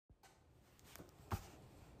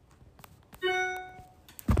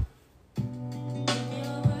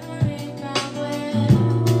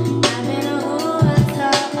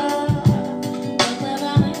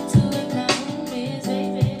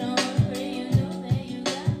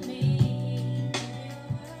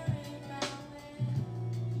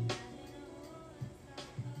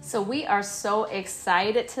So we are so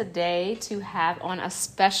excited today to have on a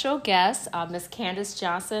special guest, Miss Candace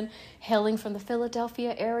Johnson, hailing from the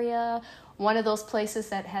Philadelphia area. One of those places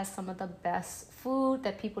that has some of the best food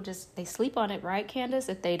that people they sleep on it, right, Candace,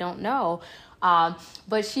 if they don't know.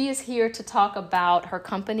 But she is here to talk about her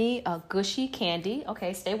company, Gushy Candy.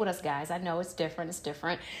 Okay, stay with us, guys. I know it's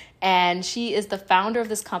different. And she is the founder of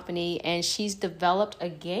this company, and she's developed a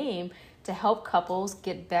game to help couples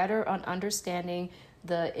get better on understanding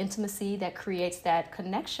the intimacy that creates that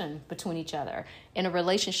connection between each other in a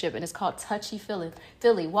relationship, and it's called Touchy Philly.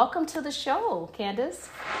 Welcome to the show, Candace.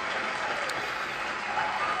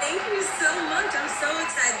 Thank you so much. I'm so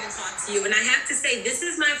excited to talk to you. And I have to say, this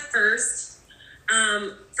is my first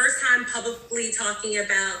time publicly talking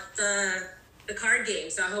about the card game.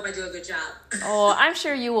 So I hope I do a good job. Oh, I'm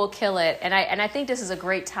sure you will kill it. And I think this is a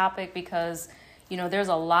great topic because, you know, there's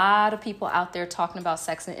a lot of people out there talking about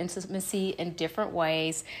sex and intimacy in different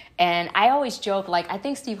ways. And I always joke, like, I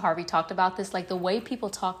think Steve Harvey talked about this, like the way people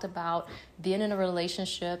talked about being in a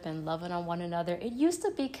relationship and loving on one another. It used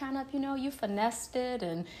to be kind of, you know, you finessed it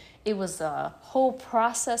and it was a whole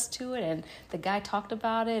process to it. And the guy talked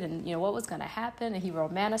about it and, you know, what was going to happen. And he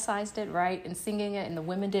romanticized it, right? And singing it. And the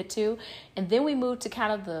women did too. And then we moved to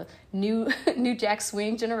kind of the new Jack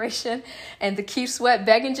Swing generation and the Keith Sweat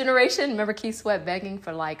begging generation. Remember Keith Sweat begging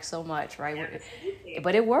for like so much, right? Yeah,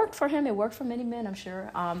 but it worked for him. It worked for many men, I'm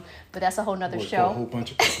sure. But that's a whole nother show. For a whole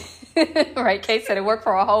bunch of people. Right. Kate said it worked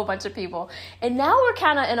for a whole bunch of people. And now we're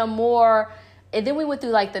kind of in a more... And then we went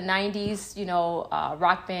through like the 90s, you know,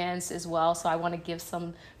 rock bands as well. So I want to give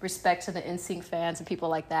some respect to the NSYNC fans and people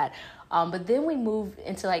like that. But then we moved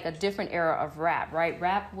into like a different era of rap, right?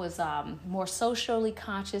 Rap was more socially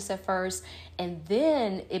conscious at first. And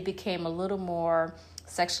then it became a little more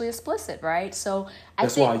sexually explicit, right? So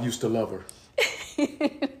that's why I used to love her.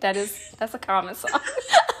 That's a common song.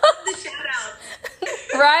 The shout out.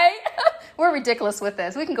 Right? We're ridiculous with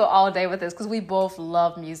this. We can go all day with this because we both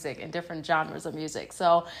love music and different genres of music.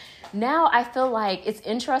 So now I feel like it's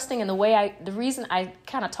interesting, and the reason I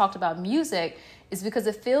kind of talked about music is because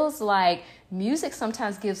it feels like music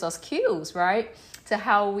sometimes gives us cues, right? To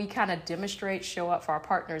how we kind of demonstrate, show up for our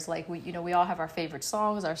partners. Like we all have our favorite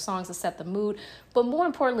songs, our songs that set the mood. But more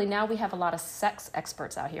importantly, now we have a lot of sex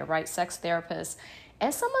experts out here, right? Sex therapists.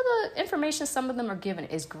 And some of the information some of them are given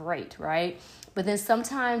is great, right? But then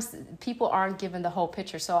sometimes people aren't given the whole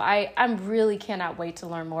picture. So I'm really cannot wait to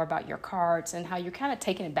learn more about your cards and how you're kind of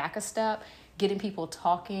taking it back a step, getting people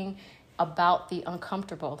talking about the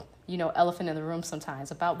uncomfortable, you know, elephant in the room sometimes,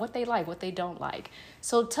 about what they like, what they don't like.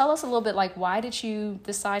 So tell us a little bit, like, why did you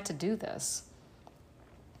decide to do this?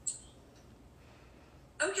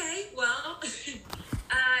 Okay, well,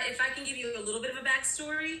 if I can give you a little bit of a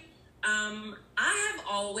backstory, I have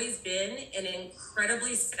always been an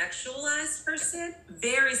incredibly sexualized person,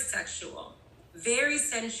 very sexual, very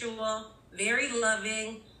sensual, very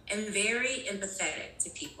loving, and very empathetic to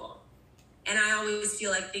people. And I always feel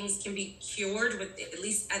like things can be cured with, at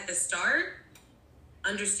least at the start,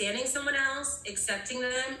 understanding someone else, accepting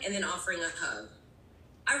them, and then offering a hug.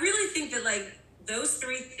 I really think that like those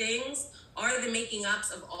three things are the making ups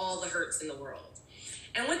of all the hurts in the world.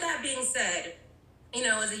 And with that being said, you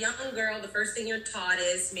know, as a young girl, the first thing you're taught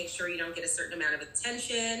is to make sure you don't get a certain amount of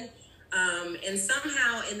attention. And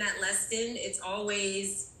somehow in that lesson, it's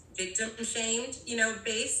always victim shamed, you know,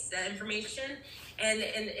 based, that information. And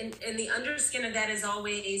the underskin of that is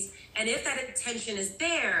always, and if that attention is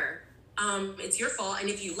there, it's your fault. And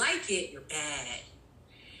if you like it, you're bad.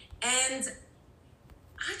 And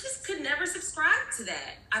I just could never subscribe to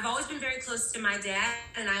that. I've always been very close to my dad,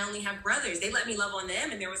 and I only have brothers. They let me love on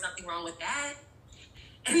them, and there was nothing wrong with that.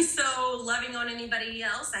 And so loving on anybody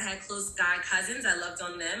else, I had close guy cousins. I loved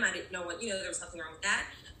on them. I didn't know what, you know, there was nothing wrong with that.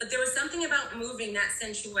 But there was something about moving that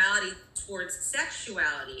sensuality towards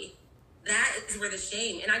sexuality. That is where the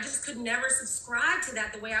shame. And I just could never subscribe to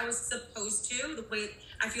that the way I was supposed to, the way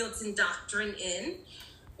I feel it's indoctrined in.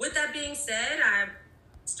 With that being said, I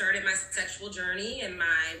started my sexual journey in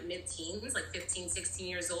my mid-teens, like 15, 16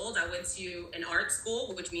 years old. I went to an art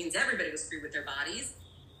school, which means everybody was free with their bodies.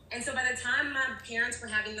 And so by the time my parents were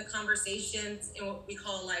having the conversations and what we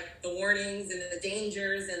call like the warnings and the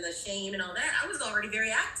dangers and the shame and all that, I was already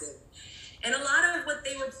very active. And a lot of what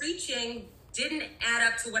they were preaching didn't add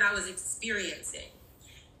up to what I was experiencing.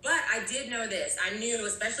 But I did know this. I knew,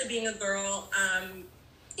 especially being a girl,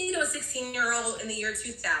 you know, a 16-year-old in the year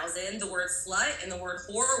 2000, the word slut and the word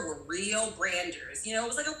whore were real branders. You know, it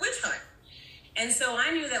was like a witch hunt. And so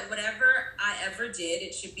I knew that whatever I ever did,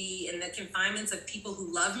 it should be in the confinements of people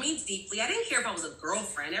who love me deeply. I didn't care if I was a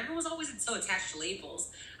girlfriend. Everyone was always so attached to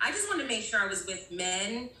labels. I just wanted to make sure I was with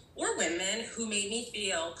men or women who made me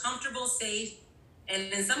feel comfortable, safe,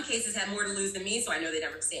 and in some cases had more to lose than me, so I know they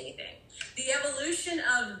never say anything. The evolution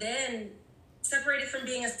of then separated from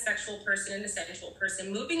being a sexual person and a sensual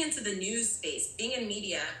person, moving into the news space, being in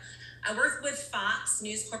media. I worked with Fox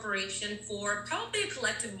News Corporation for probably a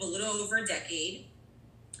collective of a little over a decade.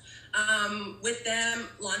 With them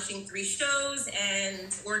launching 3 shows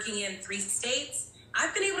and working in 3 states,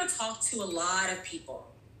 I've been able to talk to a lot of people.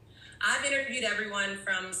 I've interviewed everyone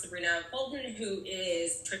from Sabrina Bolden, who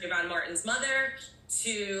is Trayvon Martin's mother,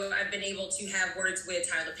 to I've been able to have words with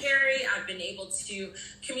Tyler Perry. I've been able to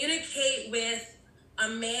communicate with a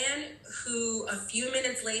man who a few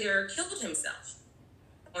minutes later killed himself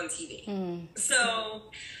on TV. So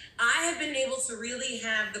I have been able to really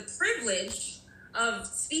have the privilege of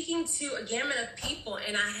speaking to a gamut of people,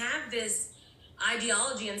 and I have this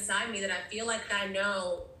ideology inside me that I feel like I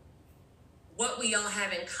know what we all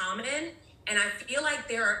have in common. And I feel like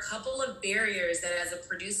there are a couple of barriers that as a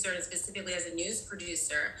producer, and specifically as a news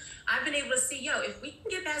producer, I've been able to see, if we can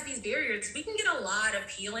get past these barriers, we can get a lot of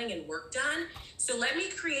healing and work done. So let me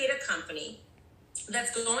create a company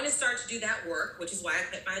that's going to start to do that work, which is why I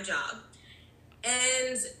quit my job.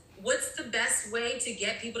 And what's the best way to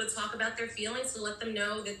get people to talk about their feelings, to let them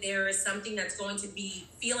know that there is something that's going to be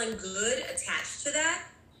feeling good attached to that?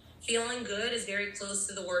 Feeling good is very close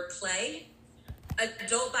to the word play.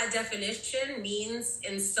 Adult, by definition, means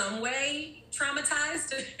in some way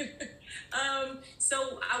traumatized.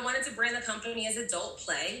 So I wanted to brand the company as Adult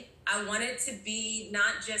Play. I wanted to be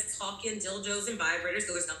not just talking dildos and vibrators,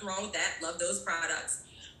 though there's nothing wrong with that. Love those products.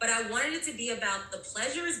 But I wanted it to be about the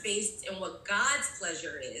pleasure is based in what God's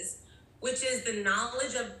pleasure is, which is the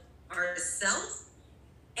knowledge of ourselves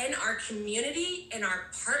and our community and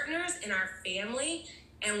our partners and our family.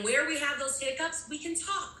 And where we have those hiccups, we can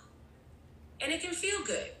talk. And it can feel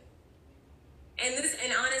good. And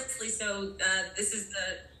honestly, so this is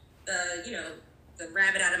the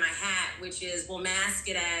rabbit out of my hat, which is we'll mask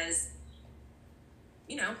it as,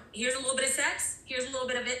 here's a little bit of sex, here's a little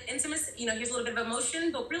bit of intimacy, here's a little bit of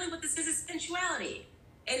emotion, but really what this is sensuality.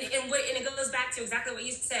 And it goes back to exactly what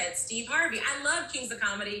you said, Steve Harvey. I love Kings of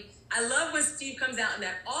Comedy. I love when Steve comes out in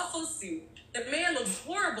that awful suit. The man looks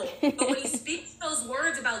horrible, but when he speaks those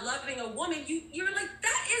words about loving a woman, you're like,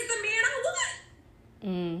 that is the man I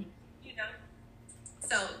want.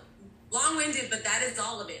 So long-winded, but that is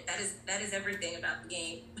all of it. That is everything about the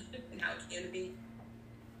game and how it came to be.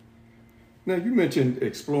 Now, you mentioned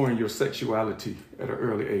exploring your sexuality at an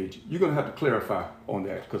early age. You're going to have to clarify on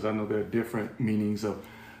that, because I know there are different meanings of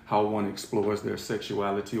how one explores their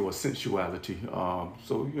sexuality or sensuality.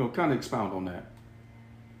 So, kind of expound on that.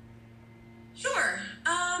 Sure.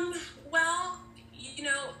 Well,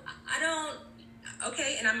 I don't.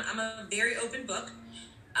 Okay, and I'm a very open book.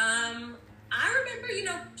 I remember,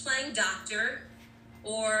 playing doctor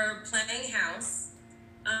or playing house.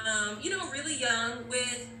 Really young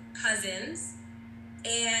with cousins,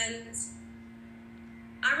 and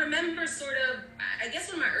I remember I guess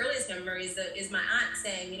one of my earliest memories is my aunt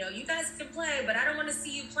saying, you guys can play, but I don't want to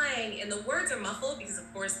see you playing. And the words are muffled because,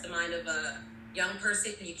 of course, the mind of a young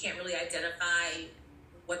person, you can't really identify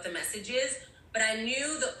what the message is. But I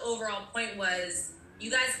knew the overall point was, you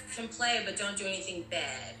guys can play, but don't do anything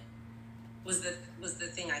bad, was the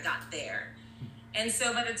thing I got there. And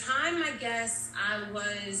so by the time, I guess, I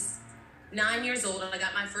was 9 years old, I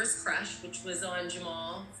got my first crush, which was on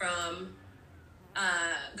Jamal from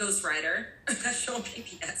Ghost Rider. That show on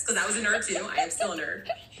PBS, because I was a nerd too. I am still a nerd.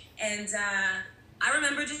 And I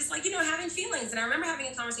remember just having feelings. And I remember having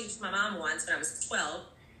a conversation with my mom once when I was 12.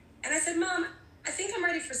 And I said, Mom, I think I'm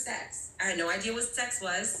ready for sex. I had no idea what sex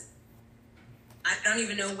was. I don't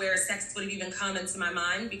even know where sex would have even come into my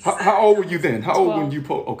mind. Because how old were you then? How 12. Old when you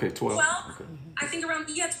okay, 12. 12. Okay. I think around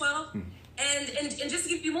 12. Mm. And just to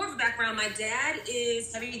give you more of a background, my dad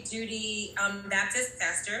is heavy duty Baptist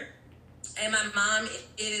pastor, and my mom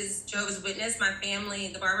is Jehovah's Witness. My family,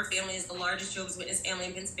 the Barber family, is the largest Jehovah's Witness family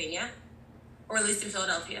in Pennsylvania, or at least in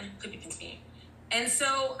Philadelphia. Could be Pennsylvania. And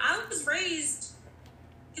so I was raised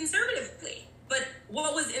conservatively. But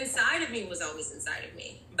what was inside of me was always inside of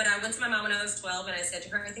me. But I went to my mom when I was 12, and I said to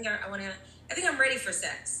her, I think I'm ready for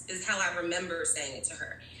sex, is how I remember saying it to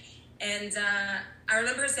her. And I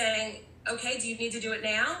remember her saying, okay, do you need to do it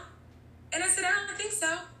now? And I said, I don't think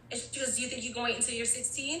so. And she goes, do you think you can wait until you're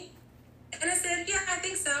 16? And I said, yeah, I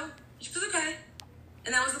think so. She goes, okay.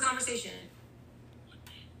 And that was the conversation.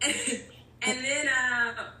 And then,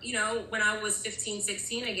 when I was 15,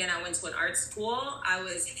 16, again, I went to an art school. I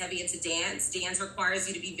was heavy into dance. Dance requires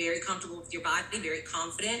you to be very comfortable with your body, very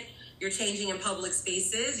confident. You're changing in public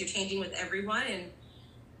spaces. You're changing with everyone. And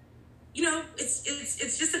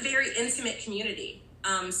it's just a very intimate community.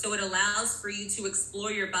 So it allows for you to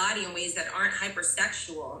explore your body in ways that aren't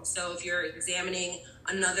hypersexual. So if you're examining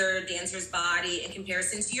another dancer's body in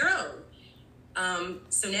comparison to your own.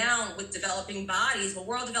 So now with developing bodies, well,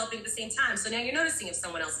 we're all developing at the same time. So now you're noticing if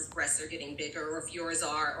someone else's breasts are getting bigger or if yours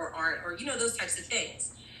are or aren't, or, those types of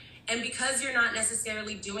things. And because you're not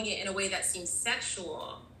necessarily doing it in a way that seems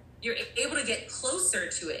sexual, you're able to get closer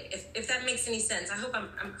to it. If that makes any sense. I hope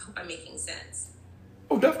I'm making sense.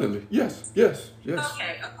 Oh, definitely. Yes.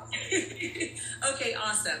 Okay. Okay,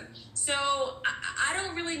 awesome. So I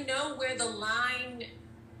don't really know where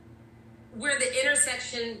the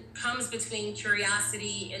intersection comes between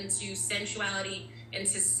curiosity into sensuality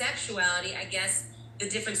into sexuality. I guess the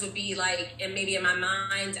difference would be like, and maybe in my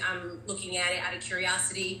mind, I'm looking at it out of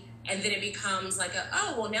curiosity, and then it becomes like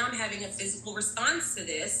now I'm having a physical response to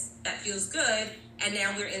this that feels good, and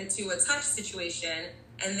now we're into a touch situation.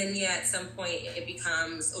 And then, at some point, it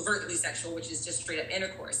becomes overtly sexual, which is just straight up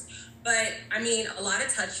intercourse. But, a lot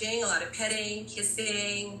of touching, a lot of petting,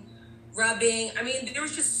 kissing, rubbing. There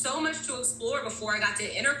was just so much to explore before I got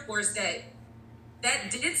to intercourse that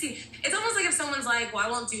did seem... It's almost like if someone's like, well,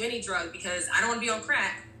 I won't do any drug because I don't want to be on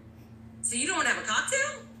crack. So you don't want to have a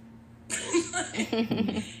cocktail?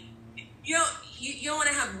 You don't want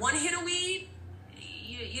to have one hit of weed?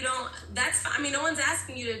 You don't... That's... no one's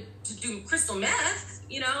asking you to do crystal meth.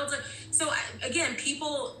 It's like, so again,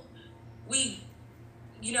 people,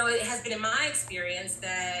 it has been in my experience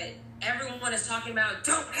that everyone is talking about,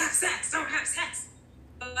 don't have sex.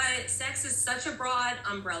 But sex is such a broad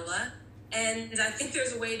umbrella. And I think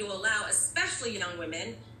there's a way to allow, especially young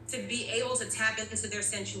women, to be able to tap into their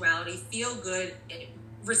sensuality, feel good,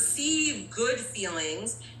 receive good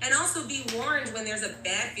feelings, and also be warned when there's a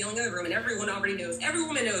bad feeling in the room. And everyone already knows, every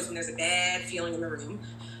woman knows when there's a bad feeling in the room.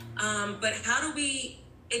 But how do we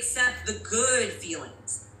accept the good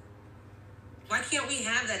feelings? Why can't we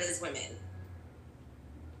have that as women?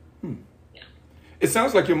 Yeah. It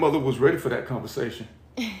sounds like your mother was ready for that conversation.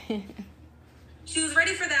 She was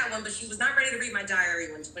ready for that one, but she was not ready to read my diary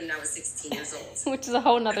when I was 16 years old. Which is a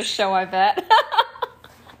whole nother show, I bet.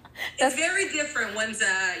 It's very different once,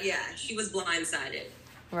 she was blindsided.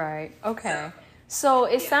 Right, okay. So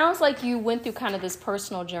it sounds like you went through kind of this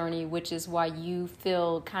personal journey, which is why you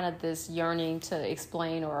feel kind of this yearning to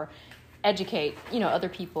explain or educate, other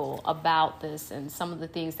people about this and some of the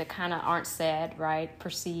things that kind of aren't said, right,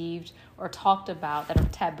 perceived or talked about that are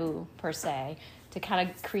taboo per se, to kind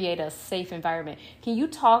of create a safe environment. Can you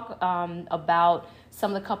talk about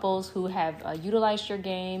some of the couples who have utilized your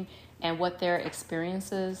game and what their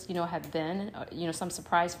experiences, have been, some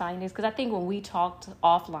surprise findings? Because I think when we talked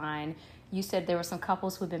offline, you said there were some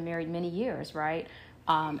couples who have been married many years, right?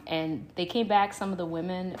 And they came back, some of the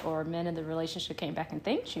women or men in the relationship came back and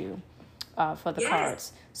thanked you for the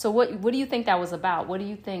cards. So what do you think that was about? What do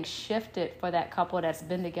you think shifted for that couple that's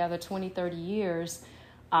been together 20, 30 years,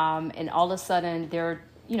 and all of a sudden they're,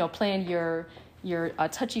 playing your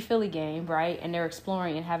touchy-feely game, right? And they're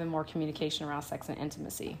exploring and having more communication around sex and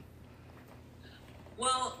intimacy.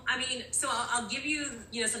 Well, so I'll give you,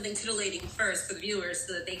 something titillating first for the viewers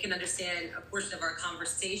so that they can understand a portion of our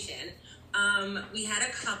conversation. We had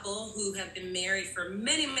a couple who have been married for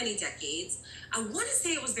many, many decades. I want to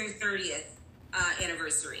say it was their 30th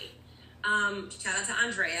anniversary. Shout out to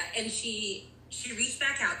Andrea. And she reached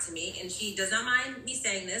back out to me, and she does not mind me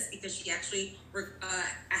saying this because she actually, I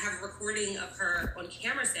have a recording of her on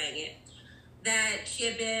camera saying it, that she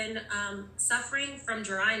had been suffering from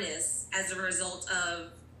dryness as a result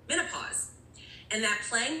of menopause. And that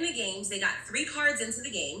playing the games, they got 3 cards into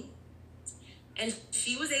the game, and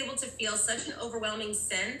she was able to feel such an overwhelming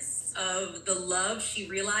sense of the love she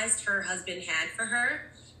realized her husband had for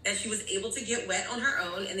her that she was able to get wet on her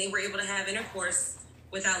own, and they were able to have intercourse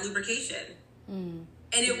without lubrication. And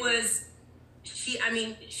it was, she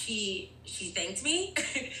thanked me.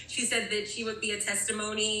 She said that she would be a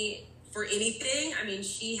testimony for anything.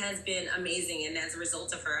 She has been amazing, and as a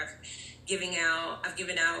result of her, I've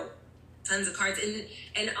given out tons of cards,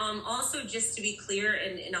 and also just to be clear,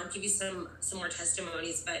 and I'll give you some more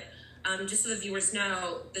testimonies, but just so the viewers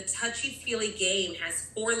know, the touchy-feely game has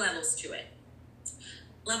 4 levels to it.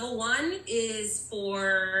 Level 1 is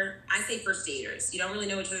for, I say, first daters. You don't really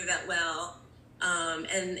know each other that well,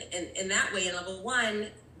 and in that way, in level 1,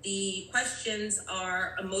 the questions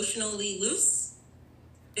are emotionally loose,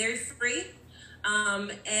 very free,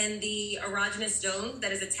 and the erogenous zone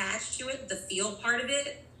that is attached to it, the feel part of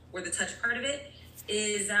it, or the touch part of it,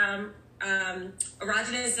 is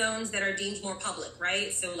erogenous zones that are deemed more public,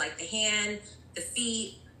 right? So like the hand, the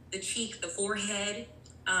feet, the cheek, the forehead.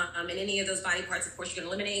 And any of those body parts, of course, you can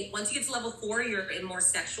eliminate. Once you get to level 4, you're in more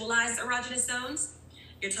sexualized erogenous zones.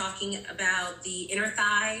 You're talking about the inner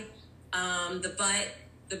thigh, the butt,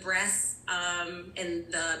 the breasts, and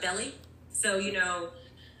the belly. So,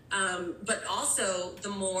 but also the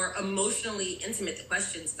more emotionally intimate the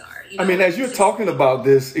questions are. I mean, as you're talking about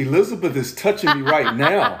this, Elizabeth is touching me right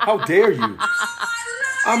now. How dare you?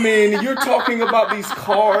 I mean, you're talking about these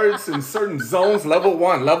cards and certain zones, level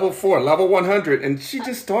 1, level 4, level 100, and she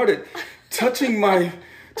just started touching my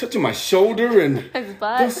shoulder and his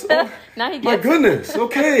butt. Now he gets my goodness.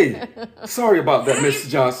 Okay, sorry about that, Miss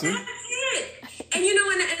Johnson. That's it. And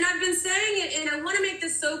and I've been saying it, and I want to make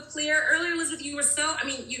this so clear. Earlier, Elizabeth,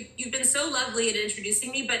 you've been so lovely at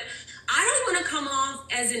introducing me, but I don't want to come off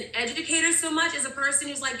as an educator so much as a person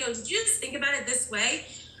who's like, yo, did you just think about it this way?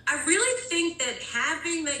 I really think that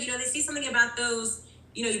having they see something about those,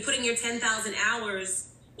 you put in your 10,000 hours.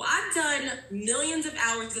 Well, I've done millions of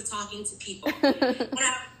hours of talking to people. I'm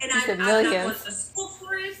not going to school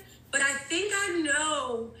for it, but I think I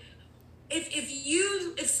know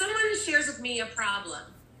if someone shares with me a problem,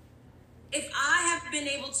 if I have been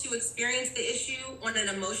able to experience the issue on an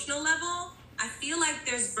emotional level, I feel like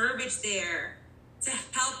there's verbiage there to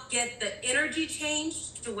help get the energy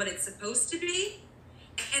changed to what it's supposed to be.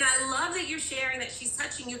 And I love that you're sharing that she's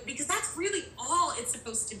touching you, because that's really all it's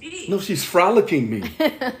supposed to be. No, she's frolicking me.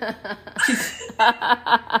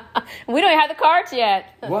 We don't have the cards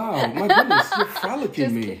yet. Wow, my goodness, you're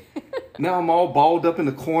frolicking me. Now I'm all balled up in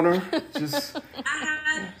the corner. I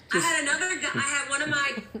had another guy. I had one of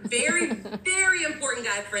my very, very important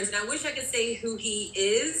guy friends, and I wish I could say who he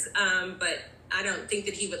is, but I don't think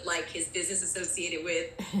that he would like his business associated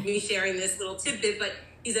with me sharing this little tidbit, but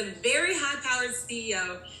he's a very high-powered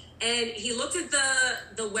CEO, and he looked at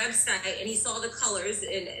the website, and he saw the colors,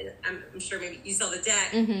 and I'm sure maybe you saw the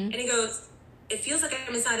deck, and he goes, it feels like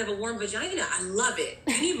I'm inside of a warm vagina. I love it.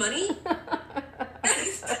 Do you need money?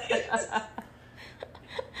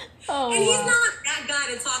 Oh, and he's not that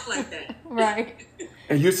guy to talk like that. Right.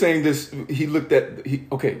 And you're saying this, he looked at,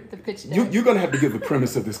 okay, The pitch deck. you're going to have to give the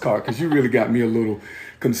premise of this card, because you really got me a little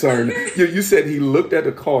concerned. You said he looked at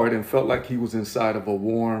the card and felt like he was inside of a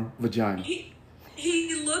warm vagina. He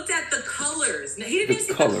looked at the colors. Now, he didn't even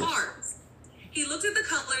see the cards. He looked at the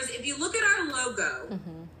colors. If you look at our logo,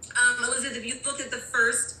 Elizabeth, if you look at the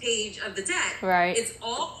first page of the deck, right, it's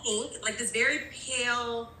all pink, like this very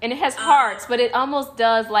pale. And it has hearts, but it almost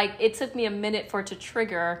does, like, it took me a minute for it to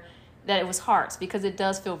trigger that it was hearts, because it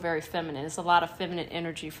does feel very feminine. It's a lot of feminine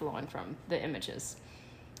energy flowing from the images.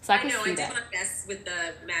 So I can see that. I do my best with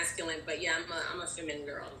the masculine, but yeah, I'm a feminine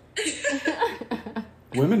girl.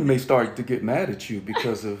 Women may start to get mad at you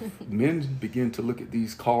because of men begin to look at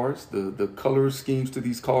these cards, the color schemes to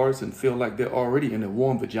these cards, and feel like they're already in a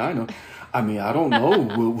warm vagina. I mean, I don't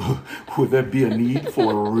know. Will there be a need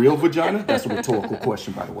for a real vagina? That's a rhetorical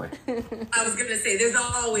question, by the way. I was going to say, there's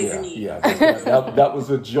always a need. Yeah, that was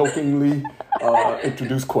a jokingly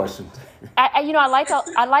introduced question. I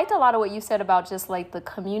liked a lot of what you said about just like the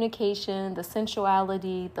communication, the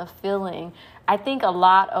sensuality, the feeling. I think a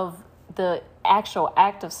lot of the actual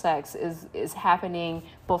act of sex is happening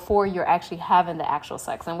before you're actually having the actual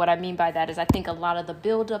sex. And what I mean by that is I think a lot of the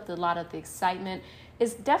buildup, a lot of the excitement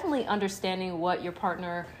is definitely understanding what your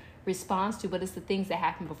partner responds to, but it's the things that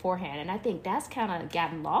happen beforehand. And I think that's kind of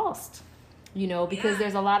gotten lost, because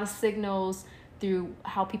there's a lot of signals through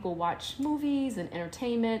how people watch movies and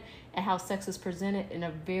entertainment and how sex is presented in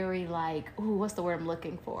a very what's the word I'm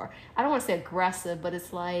looking for? I don't want to say aggressive, but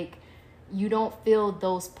it's like you don't feel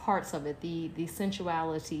those parts of it, the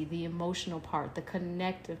sensuality, the emotional part, the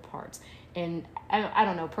connective parts. And I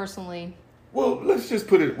don't know, personally. Well, let's just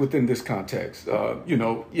put it within this context.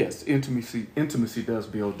 Yes, intimacy does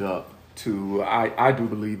build up to, I do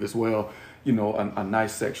believe as well, a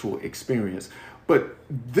nice sexual experience. But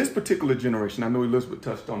this particular generation, I know Elizabeth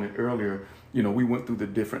touched on it earlier, we went through the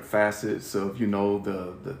different facets of,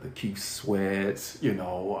 the Keith Sweats,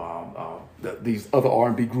 these other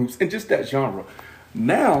R&B groups, and just that genre.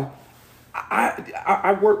 Now,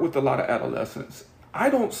 I work with a lot of adolescents. I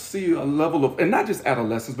don't see a level of, and not just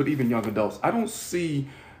adolescents, but even young adults, I don't see,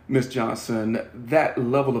 Miss Johnson, that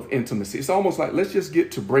level of intimacy. It's almost like, let's just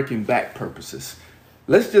get to Breaking Back purposes.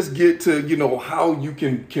 Let's just get to, how you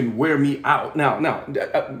can wear me out. Now,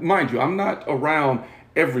 mind you, I'm not around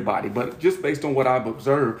everybody, but just based on what I've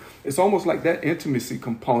observed, it's almost like that intimacy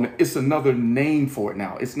component, it's another name for it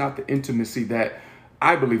now. It's not the intimacy that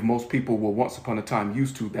I believe most people were once upon a time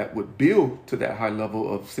used to, that would build to that high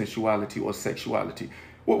level of sensuality or sexuality.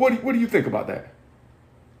 What do you think about that?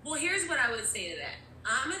 Well, here's what I would say to that.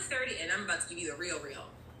 I'm at 30, and I'm about to give you the real.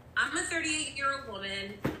 I'm a 38-year-old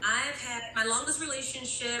woman. I've had my longest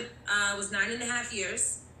relationship was 9.5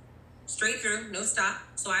 years, straight through, no stop.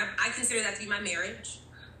 So I consider that to be my marriage.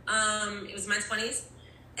 It was my 20s.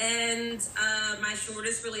 And my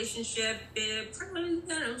shortest relationship, probably,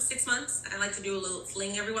 6 months. I like to do a little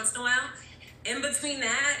fling every once in a while. In between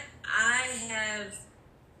that, I have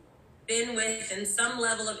been with in some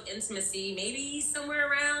level of intimacy, maybe somewhere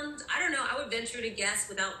around, I don't know, I would venture to guess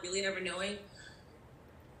without really ever knowing,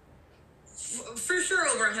 for sure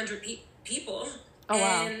over 100 people. Oh,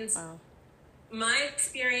 wow. And Wow. my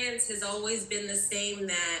experience has always been the same,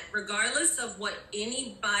 that regardless of what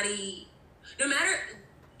anybody, no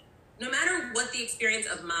matter what the experience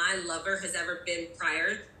of my lover has ever been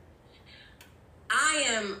prior, I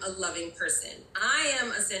am a loving person. I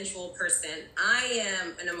am a sensual person. I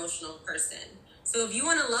am an emotional person. So if you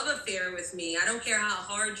want a love affair with me, I don't care how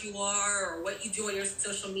hard you are or what you do on your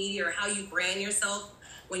social media or how you brand yourself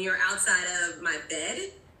when you're outside of my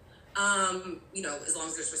bed, as long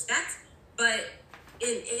as there's respect. But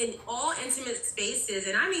in all intimate spaces,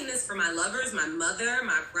 and I mean this for my lovers, my mother,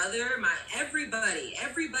 my brother, my everybody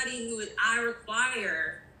who I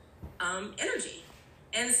require energy.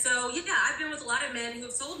 And so, I've been with a lot of men who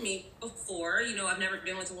have told me before, I've never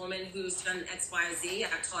been with a woman who's done X, Y, Z.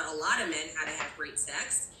 I've taught a lot of men how to have great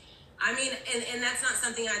sex. I mean, and that's not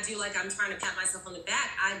something I do like I'm trying to pat myself on the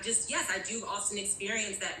back. I do often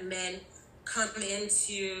experience that men come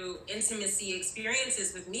into intimacy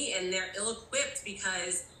experiences with me and they're ill-equipped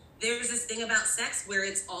because there's this thing about sex where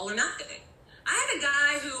it's all or nothing. I had a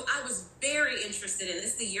guy who I was very interested in.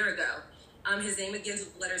 This is a year ago. His name begins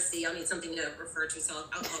with the letter C. I'll need something to refer to, so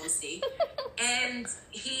I'll call him C. And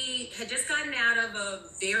he had just gotten out of a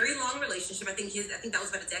very long relationship. I think that was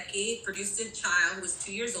about a decade. Produced a child who was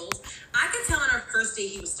 2 years old. I could tell on our first date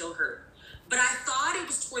he was still hurt. But I thought it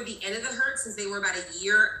was toward the end of the hurt, since they were about a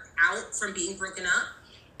year out from being broken up.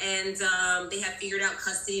 And they had figured out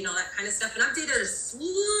custody and all that kind of stuff. And I've dated a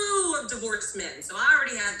slew of divorced men, so I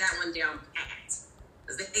already have that one down pat.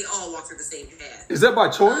 Because they all walk through the same path. Is that by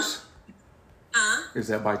choice? Huh? Is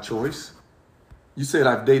that by choice? You said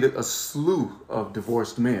I've dated a slew of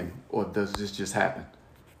divorced men, or does this just happen?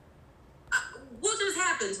 Well, it just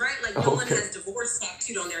happens, right? Like, no one has divorce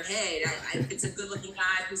tattooed on their head. If it's a good-looking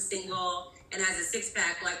guy who's single and has a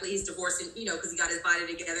six-pack, likely he's divorcing, because he got his body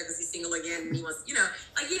together because he's single again and he wants,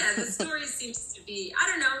 the story seems to be, I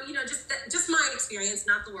don't know, just my experience,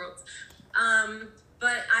 not the world's.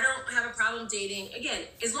 But I don't have a problem dating. Again,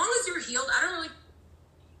 as long as you're healed,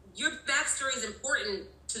 your backstory is important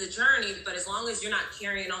to the journey, but as long as you're not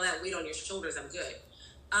carrying all that weight on your shoulders, I'm good.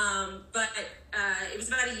 But it was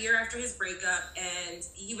about a year after his breakup, and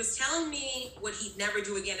he was telling me what he'd never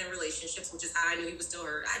do again in relationships, which is how I knew he was still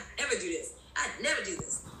hurt. I'd never do this.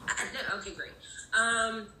 Okay, great.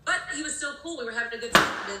 But he was still cool. We were having a good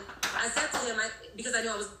time. And I said to him, because I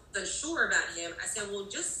knew I was unsure about him, I said, well,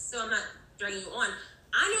 just so I'm not dragging you on,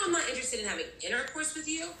 I know I'm not interested in having intercourse with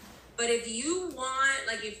you. But if you want,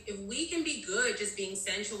 if we can be good just being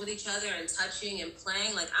sensual with each other and touching and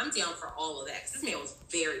playing, I'm down for all of that. Because this man was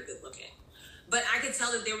very good looking. But I could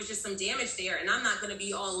tell that there was just some damage there, and I'm not going to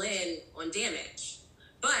be all in on damage.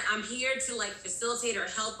 But I'm here to, facilitate or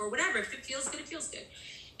help or whatever. If it feels good, it feels good.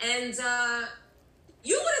 And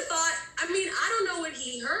you would have thought, I don't know what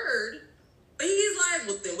he heard, but he's like,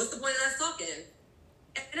 well, then what's the point of us talking?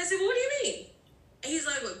 And I said, well, what do you mean? And he's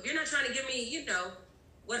like, well, if you're not trying to give me,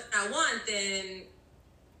 what I want, then,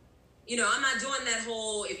 I'm not doing that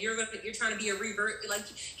whole, if you're trying to be a revert,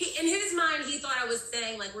 in his mind, he thought I was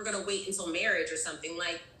saying, we're going to wait until marriage or something,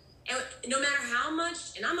 and no matter how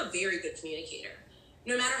much, and I'm a very good communicator,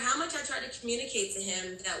 no matter how much I tried to communicate to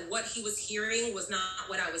him that what he was hearing was not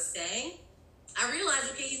what I was saying, I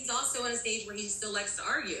realized, okay, he's also in a stage where he still likes to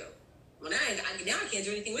argue. Well, now I can't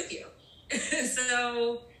do anything with you.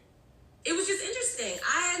 So it was just interesting.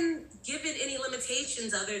 I hadn't given any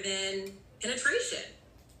limitations other than penetration.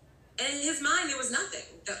 And in his mind, there was nothing.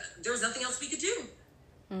 There was nothing else we could do.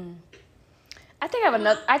 I think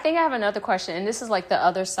I have another question, and this is the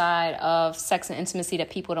other side of sex and intimacy that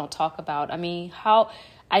people don't talk about.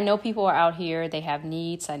 I know people are out here, they have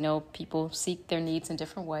needs. I know people seek their needs in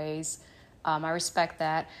different ways. I respect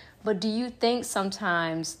that. But do you think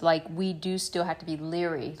sometimes we do still have to be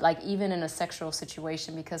leery, even in a sexual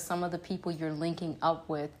situation, because some of the people you're linking up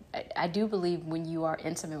with, I do believe when you are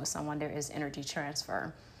intimate with someone, there is energy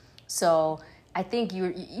transfer. So I think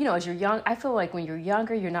as you're young, I feel like when you're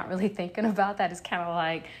younger, you're not really thinking about that. It's kind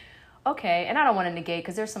of okay, and I don't want to negate,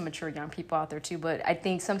 because there's some mature young people out there too, but I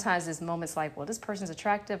think sometimes there's moments well, this person's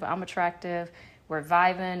attractive, I'm attractive, we're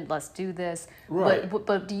vibing, let's do this. Right.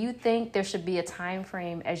 But do you think there should be a time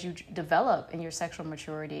frame as you develop in your sexual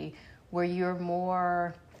maturity where you're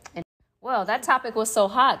more... Well, that topic was so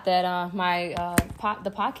hot that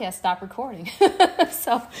the podcast stopped recording.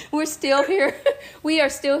 So we're still here. We are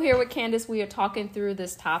still here with Candace. We are talking through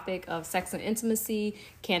this topic of sex and intimacy.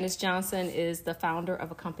 Candace Johnson is the founder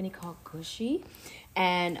of a company called Gushy.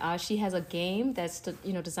 And she has a game that's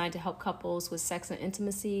designed to help couples with sex and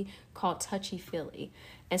intimacy called Touchy Feely.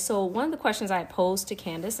 And so one of the questions I had posed to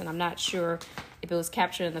Candace, and I'm not sure if it was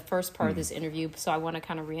captured in the first part of this interview, so I want to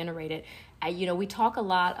kind of reiterate it. We talk a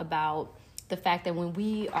lot about the fact that when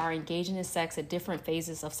we are engaging in sex at different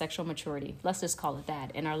phases of sexual maturity, let's just call it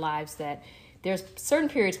that, in our lives, that there's certain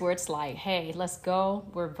periods where it's like, hey, let's go,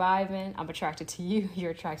 we're vibing, I'm attracted to you,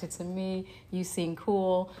 you're attracted to me, you seem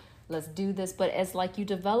cool, let's do this. But as you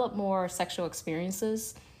develop more sexual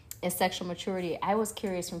experiences and sexual maturity, I was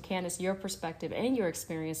curious from Candace, your perspective and your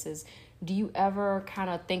experiences, do you ever kind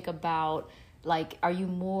of think about, are you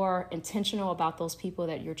more intentional about those people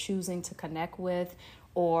that you're choosing to connect with?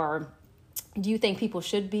 Or do you think people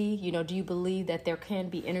should be? Do you believe that there can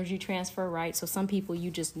be energy transfer, right? So some people,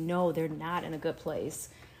 you just know they're not in a good place.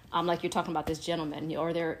 Like you're talking about this gentleman,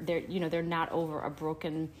 or they're not over a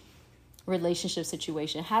broken relationship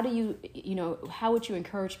situation. How do how would you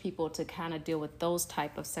encourage people to kind of deal with those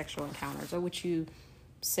type of sexual encounters? Or would you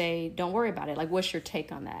say, don't worry about it? What's your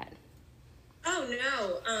take on that? Oh,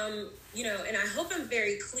 no. And I hope I'm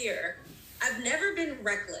very clear. I've never been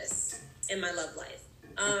reckless in my love life.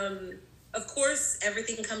 Of course,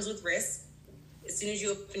 everything comes with risk. As soon as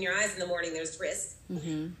you open your eyes in the morning, there's risk.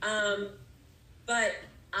 Mm-hmm. But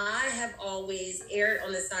I have always erred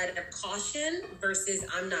on the side of caution versus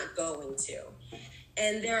I'm not going to.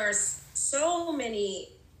 And there are so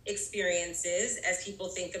many experiences as people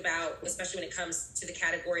think about, especially when it comes to the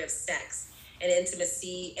category of sex and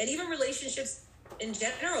intimacy and even relationships in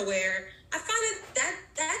general, where I find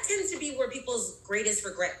that tends to be where people's greatest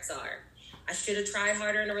regrets are. I should have tried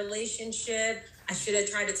harder in a relationship. I should have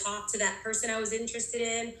tried to talk to that person I was interested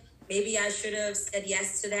in. Maybe I should have said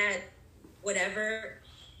yes to that, whatever.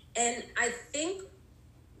 And I think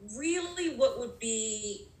really what would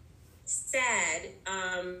be sad,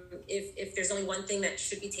 if there's only one thing that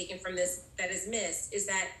should be taken from this that is missed, is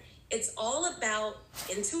that it's all about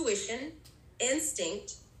intuition,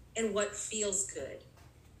 instinct, and what feels good.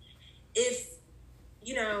 If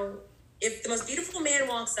the most beautiful man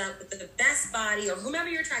walks up with the best body, or whomever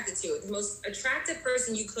you're attracted to, the most attractive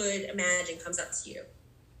person you could imagine comes up to you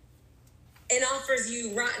and offers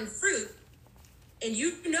you rotten fruit, and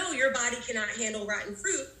your body cannot handle rotten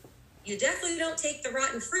fruit, you definitely don't take the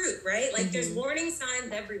rotten fruit, right? There's warning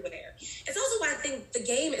signs everywhere. It's also why I think the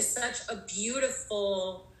game is such a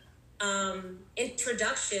beautiful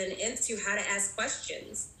introduction into how to ask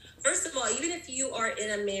questions. First of all, even if you are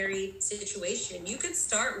in a married situation, you could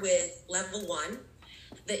start with level 1,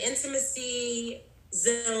 the intimacy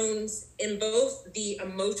zones in both the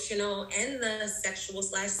emotional and the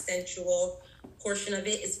sexual/sensual portion of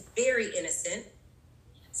it is very innocent.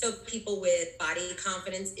 So people with body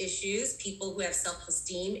confidence issues, people who have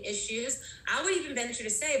self-esteem issues. I would even venture to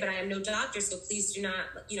say, but I am no doctor, so please do not,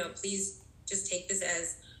 please just take this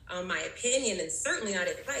as my opinion and certainly not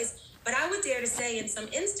advice. But I would dare to say in some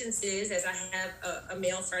instances, as I have a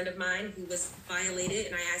male friend of mine who was violated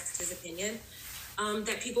and I asked his opinion,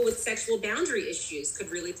 that people with sexual boundary issues could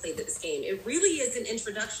really play this game. It really is an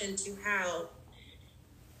introduction to how,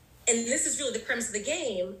 and this is really the premise of the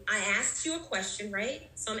game, I asked you a question, right?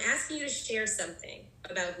 So I'm asking you to share something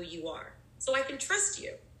about who you are so I can trust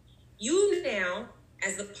you. You now,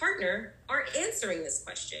 as the partner, are answering this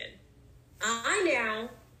question. I now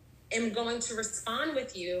am going to respond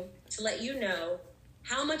with you to let you know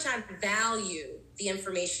how much I value the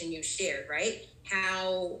information you shared, right?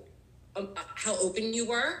 How open you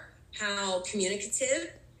were, how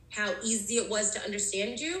communicative, how easy it was to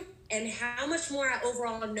understand you, and how much more I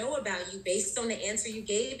overall know about you based on the answer you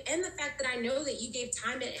gave, and the fact that I know that you gave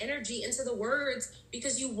time and energy into the words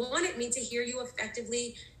because you wanted me to hear you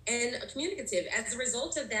effectively and communicative. As a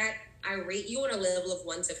result of that, I rate you on a level of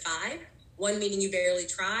 1 to 5. 1 meaning you barely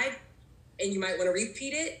tried and you might want to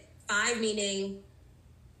repeat it. 5 meaning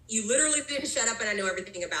you literally didn't shut up and I know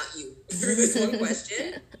everything about you through this one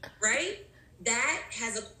question, right? That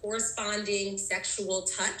has a corresponding sexual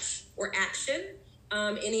touch or action.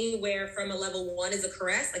 Anywhere from a level 1 is a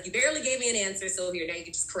caress, like you barely gave me an answer, so here, now you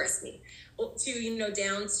can just caress me. To,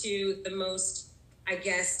 down to the most, I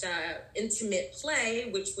guess, intimate play,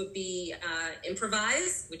 which would be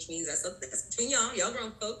improvise, which means that's between y'all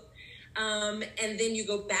grown folk. And then you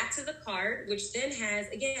go back to the card, which then has,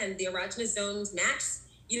 again, the erogenous zones match,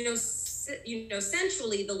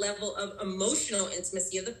 sensually the level of emotional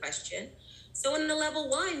intimacy of the question. So in the level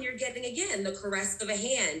 1, you're getting, again, the caress of a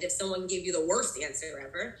hand if someone gave you the worst answer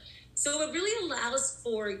ever. So it really allows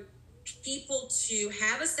for people to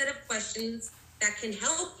have a set of questions that can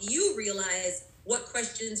help you realize what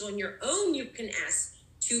questions on your own you can ask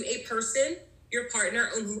to a person, your partner,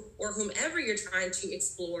 or whomever you're trying to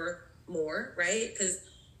explore more, right? Because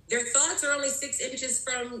their thoughts are only 6 inches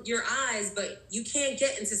from your eyes, but you can't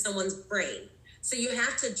get into someone's brain. So you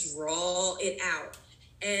have to draw it out.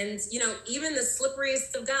 And, even the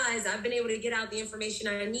slipperiest of guys, I've been able to get out the information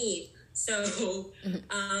I need. So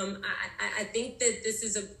I think that this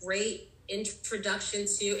is a great introduction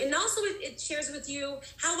to, and also it shares with you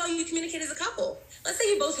how well you communicate as a couple. Let's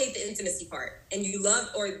say you both hate the intimacy part and you love,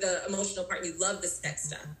 or the emotional part, and you love the sex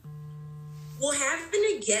stuff. Well, having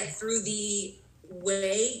to get through the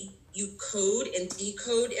way you code and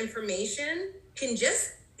decode information can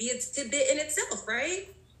just be a tidbit in itself, right?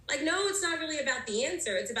 Like, no, it's not really about the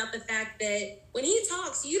answer. It's about the fact that when he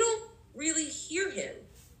talks, you don't really hear him,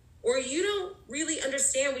 or you don't really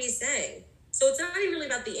understand what he's saying. So it's not even really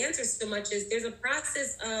about the answer so much as there's a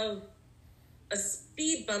process of a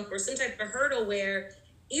speed bump or some type of hurdle where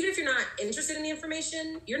even if you're not interested in the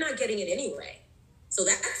information, you're not getting it anyway. So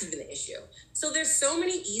that's even the issue. So there's so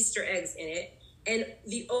many Easter eggs in it. And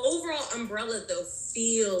the overall umbrella, though,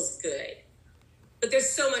 feels good. But there's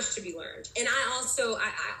so much to be learned. And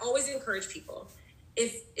I always encourage people,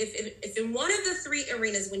 if in one of the 3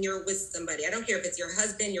 arenas when you're with somebody, I don't care if it's your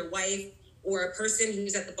husband, your wife, or a person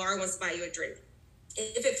who's at the bar wants to buy you a drink,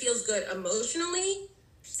 if it feels good emotionally,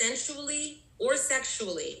 sensually, or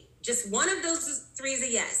sexually, just one of those 3 is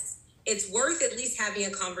a yes. It's worth at least having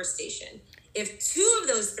a conversation. If 2 of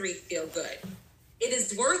those 3 feel good, it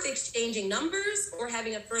is worth exchanging numbers or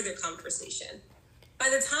having a further conversation. By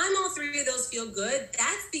the time all 3 of those feel good,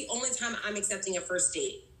 that's the only time I'm accepting a first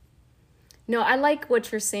date. No, I like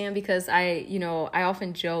what you're saying because I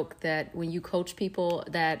often joke that when you coach people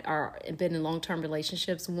that are been in long-term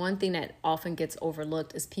relationships, one thing that often gets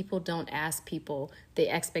overlooked is people don't ask people the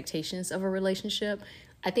expectations of a relationship.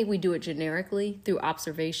 I think we do it generically through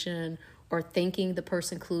observation or thinking the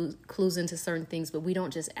person clues into certain things, but we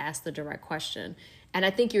don't just ask the direct question. And I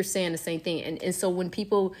think you're saying the same thing. And so when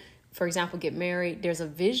people, for example, get married, there's a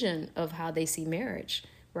vision of how they see marriage,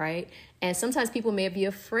 right? And sometimes people may be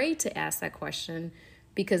afraid to ask that question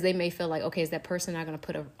because they may feel like, okay, is that person not going to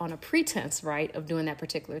put on a pretense, right, of doing that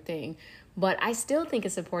particular thing? But I still think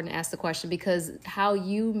it's important to ask the question because how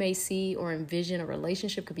you may see or envision a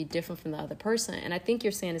relationship could be different from the other person. And I think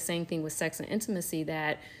you're saying the same thing with sex and intimacy,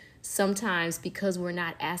 that sometimes because we're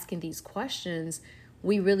not asking these questions,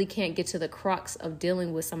 we really can't get to the crux of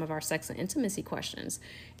dealing with some of our sex and intimacy questions.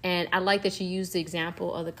 And I like that you used the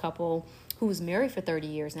example of the couple who was married for 30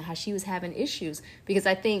 years and how she was having issues. Because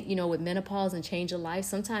I think, with menopause and change of life,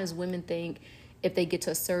 sometimes women think if they get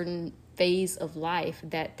to a certain phase of life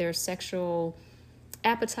that their sexual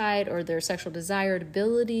appetite or their sexual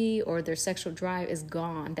desirability or their sexual drive is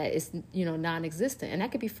gone, that is, non-existent. And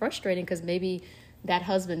that could be frustrating because maybe that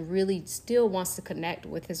husband really still wants to connect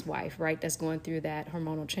with his wife, right? That's going through that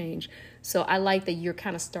hormonal change. So I like that you're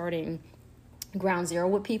kind of starting ground zero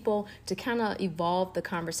with people to kind of evolve the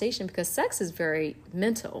conversation because sex is very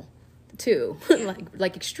mental too,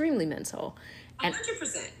 like extremely mental. And,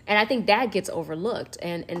 100%. And I think that gets overlooked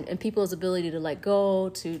and people's ability to let go,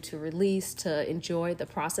 to release, to enjoy the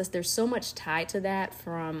process. There's so much tied to that,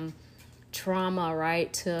 from trauma,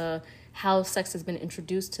 right, to how sex has been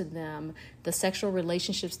introduced to them, the sexual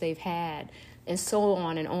relationships they've had, and so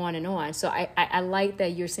on and on and on. So I like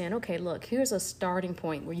that you're saying, okay, look, here's a starting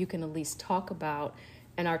point where you can at least talk about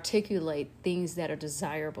and articulate things that are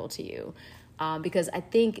desirable to you. Because I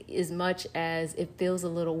think as much as it feels a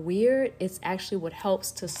little weird, it's actually what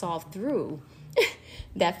helps to solve through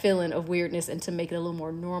that feeling of weirdness and to make it a little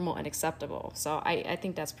more normal and acceptable. So I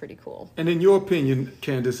think that's pretty cool. And in your opinion,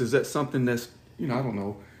 Candace, is that something that's, I don't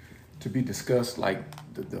know, to be discussed like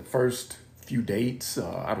the first few dates,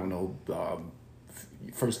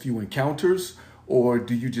 first few encounters, or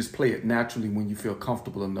do you just play it naturally when you feel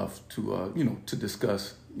comfortable enough to, to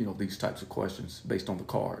discuss, these types of questions based on the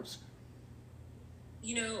cards?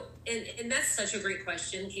 And that's such a great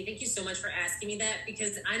question. Okay, thank you so much for asking me that,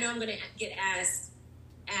 because I know I'm going to get asked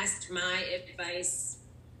my advice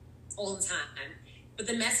all the time, but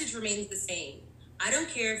the message remains the same. I don't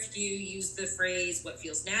care if you use the phrase what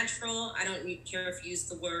feels natural. I don't care if you use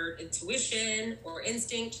the word intuition or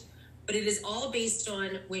instinct, but it is all based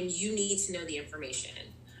on when you need to know the information.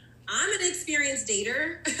 I'm an experienced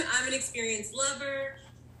dater. I'm an experienced lover.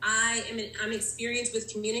 I'm experienced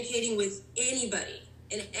with communicating with anybody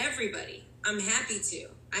and everybody. I'm happy to.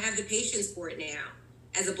 I have the patience for it now.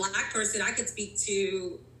 As a Black person, I could speak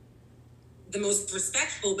to the most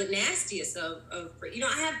respectful but nastiest of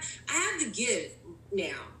I have the give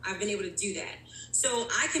now. I've been able to do that. So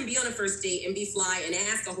I can be on a first date and be fly and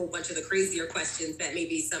ask a whole bunch of the crazier questions that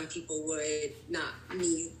maybe some people would not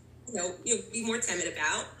need, be more timid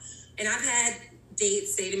about. And I've had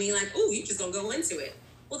dates say to me like, oh, you just gonna go into it.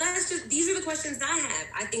 Well, these are the questions I have.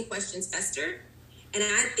 I think questions fester. And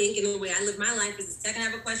I think in the way I live my life is the second I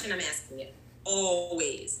have a question, I'm asking it.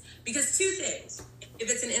 Always. Because two things. If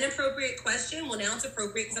it's an inappropriate question, well, now it's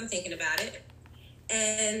appropriate because I'm thinking about it.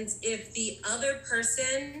 And if the other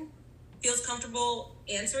person feels comfortable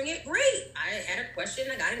answering it, great. I had a question,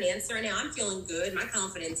 I got an answer, and now I'm feeling good. My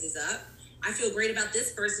confidence is up. I feel great about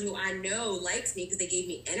this person who I know likes me because they gave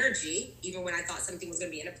me energy, even when I thought something was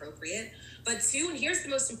going to be inappropriate. But two, and here's the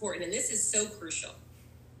most important, and this is so crucial.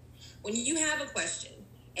 When you have a question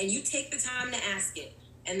and you take the time to ask it,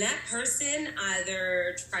 and that person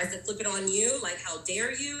either tries to flip it on you, like how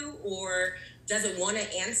dare you, or doesn't want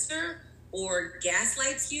to answer, or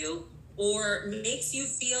gaslights you, or makes you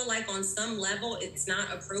feel like on some level it's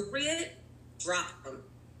not appropriate, drop them.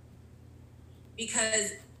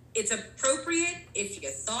 Because it's appropriate if you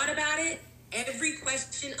thought about it. Every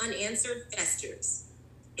question unanswered festers.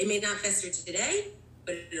 It may not fester today,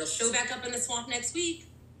 but it'll show back up in the swamp next week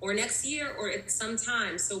or next year or at some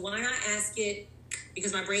time. So why not ask it?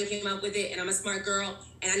 Because my brain came up with it and I'm a smart girl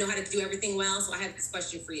and I know how to do everything well. So I have this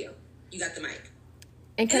question for you. You got the mic.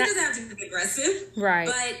 And it doesn't have to be aggressive, right?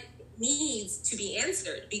 But it needs to be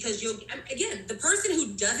answered because again, the person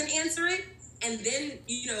who doesn't answer it and then,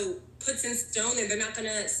 puts in stone and they're not going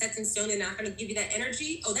to set in stone, they're not going to give you that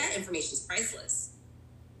energy. Oh, that information is priceless.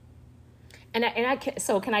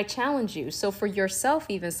 So can I challenge you? So for yourself,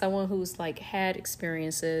 even someone who's like had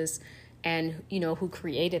experiences and, who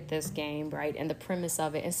created this game, right? And the premise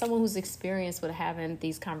of it, and someone who's experienced with having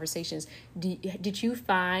these conversations, did you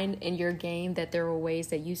find in your game that there were ways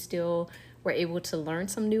that you still were able to learn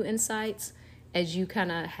some new insights as you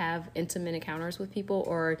kind of have intimate encounters with people?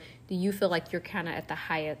 Or do you feel like you're kind of at the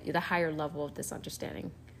higher level of this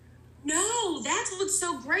understanding? No, that's what's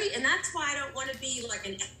so great. And that's why I don't want to be like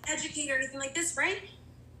an educator or anything like this, right?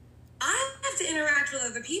 I have to interact with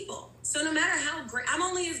other people. So no matter how great, I'm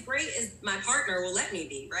only as great as my partner will let me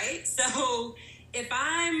be, right? So if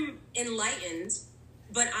I'm enlightened,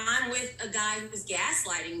 but I'm with a guy who's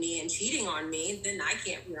gaslighting me and cheating on me, then I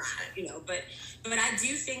can't, but I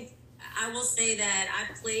do think, I will say that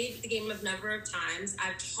I've played the game a number of times.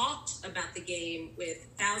 I've talked about the game with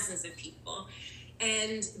thousands of people.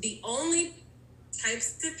 And the only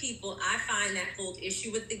types of people I find that hold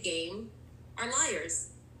issue with the game are liars.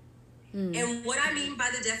 And what I mean by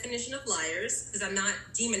the definition of liars, because I'm not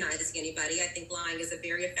demonizing anybody, I think lying is a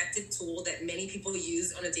very effective tool that many people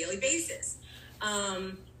use on a daily basis.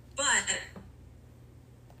 But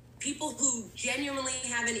people who genuinely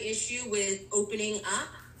have an issue with opening up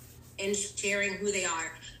and sharing who they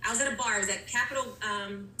are. I was at a bar, I was at Capitol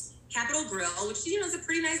Grill, which, is a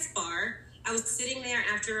pretty nice bar. I was sitting there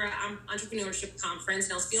after an entrepreneurship conference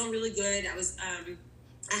and I was feeling really good.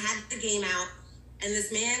 I had the game out. And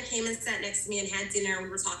this man came and sat next to me and had dinner, and we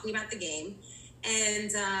were talking about the game.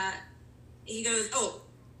 And he goes, oh,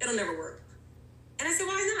 it'll never work. And I said,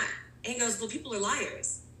 why not? And he goes, well, people are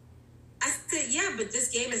liars. I said, yeah, but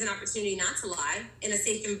this game is an opportunity not to lie in a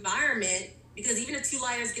safe environment, because even if two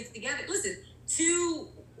liars get together, listen, two,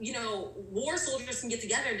 war soldiers can get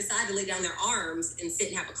together and decide to lay down their arms and sit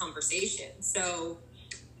and have a conversation. So,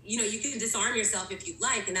 you can disarm yourself if you'd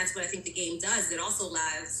like, and that's what I think the game does. It also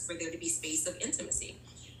allows for there to be space of intimacy.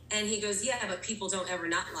 And he goes, yeah, but people don't ever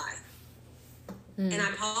not lie. And I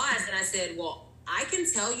paused and I said, well, I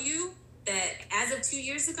can tell you that as of 2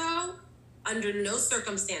 years ago, under no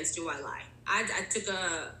circumstance do I lie. I took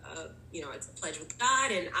it's a pledge with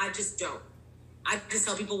God, and I just don't. I just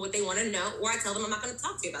tell people what they want to know, or I tell them I'm not going to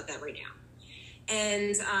talk to you about that right now.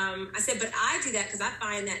 And I said, but I do that because I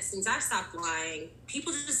find that since I've stopped lying,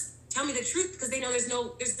 people just tell me the truth because they know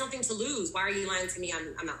there's nothing to lose. Why are you lying to me?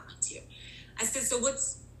 I'm not lying to you. I said, so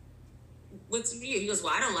what's you? He goes,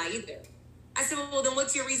 well, I don't lie either. I said, well, then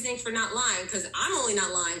what's your reasoning for not lying? Because I'm only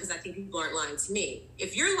not lying because I think people aren't lying to me.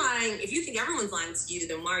 If you're lying, if you think everyone's lying to you,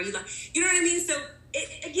 then why are you lying? You know what I mean? So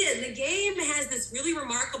again, the game has this really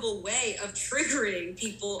remarkable way of triggering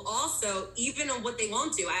people also, even on what they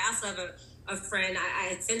won't do. I also have a friend,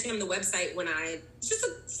 I sent him the website when just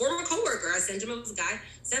a former coworker, I sent him, it was a guy,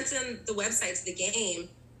 sent him the website to the game,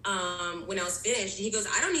 when I was finished. And he goes,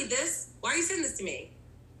 I don't need this. Why are you sending this to me?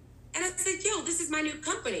 And I said, yo, this is my new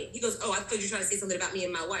company. He goes, oh, I thought you were trying to say something about me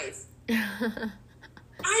and my wife. I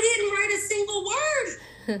didn't write a single word.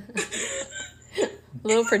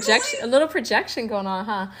 A little projection going on,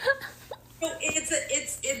 huh? So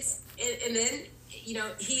and then, you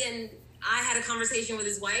know, he and I had a conversation with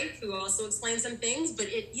his wife who also explained some things, but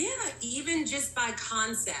even just by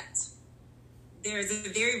concept, there's a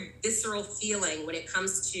very visceral feeling when it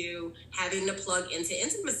comes to having to plug into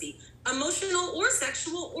intimacy, emotional or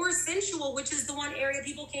sexual or sensual, which is the one area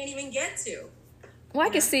people can't even get to. Well, I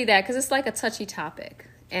can see that because it's like a touchy topic.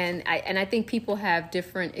 And I think people have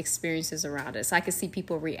different experiences around it. So I can see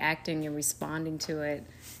people reacting and responding to it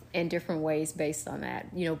in different ways based on that.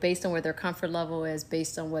 You know, based on where their comfort level is,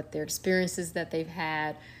 based on what their experiences that they've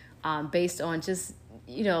had, based on just,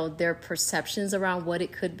 you know, their perceptions around what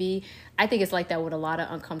it could be. I think it's like that with a lot of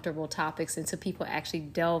uncomfortable topics until people actually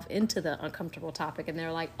delve into the uncomfortable topic and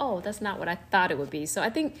they're like, oh, that's not what I thought it would be. So I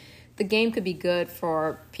think the game could be good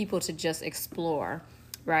for people to just explore,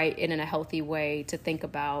 right, and in a healthy way to think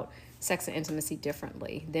about sex and intimacy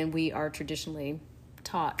differently than we are traditionally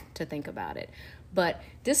taught to think about it. But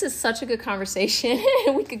this is such a good conversation.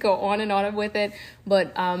 We could go on and on with it.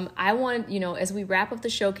 But I want, you know, as we wrap up the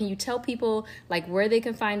show, can you tell people like where they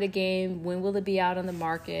can find the game? When will it be out on the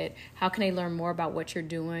market? How can they learn more about what you're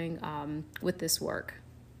doing with this work?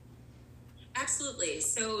 Absolutely.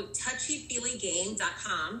 So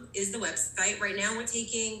touchyfeelygame.com is the website. Right now we're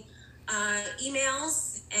taking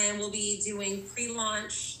emails and we'll be doing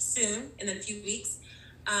pre-launch soon in a few weeks.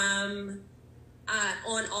 On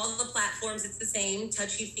all the platforms, it's the same,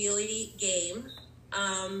 Touchy Feely Game.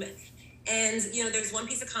 And, you know, there's one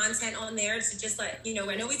piece of content on there to just let, you know,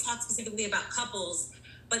 I know we talked specifically about couples,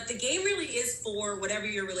 but the game really is for whatever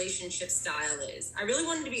your relationship style is. I really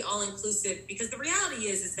wanted to be all-inclusive because the reality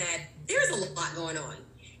is that there's a lot going on.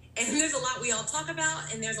 And there's a lot we all talk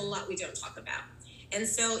about, and there's a lot we don't talk about. And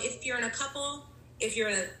so if you're in a couple, if you're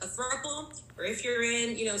in a throuple, or if you're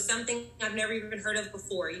in, you know, something I've never even heard of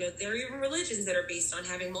before, you know, there are even religions that are based on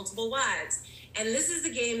having multiple wives. And this is a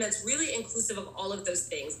game that's really inclusive of all of those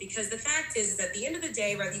things, because the fact is at the end of the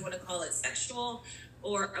day, whether you want to call it sexual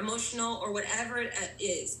or emotional or whatever it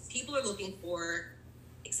is, people are looking for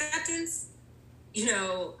acceptance, you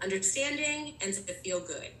know, understanding, and to feel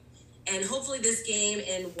good. And hopefully this game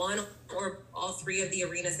in one or all three of the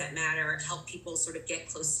arenas that matter help people sort of get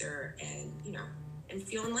closer and, you know, and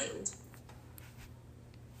feel enlightened.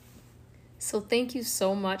 So thank you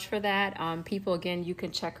so much for that. People, again, you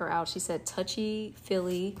can check her out. She said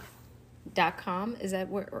touchyfeely.com. Is that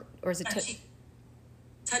where, or is it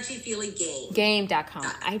touchyfeelygame?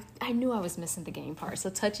 Game.com. I knew I was missing the game part. So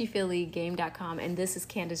touchyfeelygame.com. And this is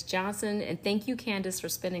Candace Johnson. And thank you, Candace, for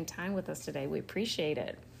spending time with us today. We appreciate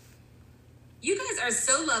it. You guys are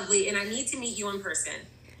so lovely, and I need to meet you in person.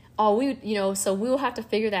 Oh, so we'll have to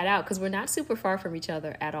figure that out because we're not super far from each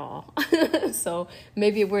other at all. So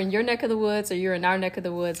maybe if we're in your neck of the woods or you're in our neck of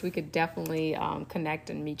the woods, we could definitely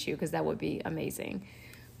connect and meet you because that would be amazing.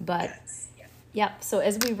 But yes. Yep. So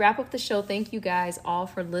as we wrap up the show, thank you guys all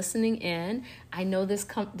for listening in. I know this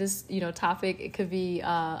topic, it could be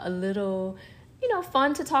a little,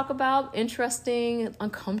 fun to talk about, interesting,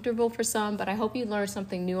 uncomfortable for some, but I hope you learned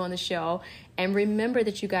something new on the show. And remember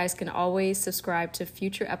that you guys can always subscribe to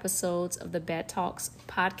future episodes of the Bed Talks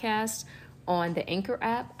podcast on the Anchor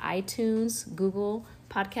app, iTunes, Google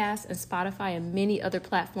Podcasts, and Spotify, and many other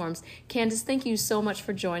platforms. Candace, thank you so much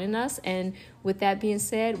for joining us. And with that being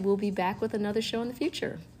said, we'll be back with another show in the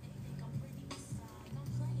future.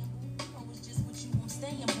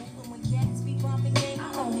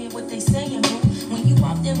 What they saying, boo. When you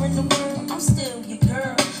out there in the world, I'm still your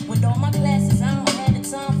girl. With all my classes, I don't have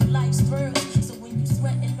the time for life's thrills.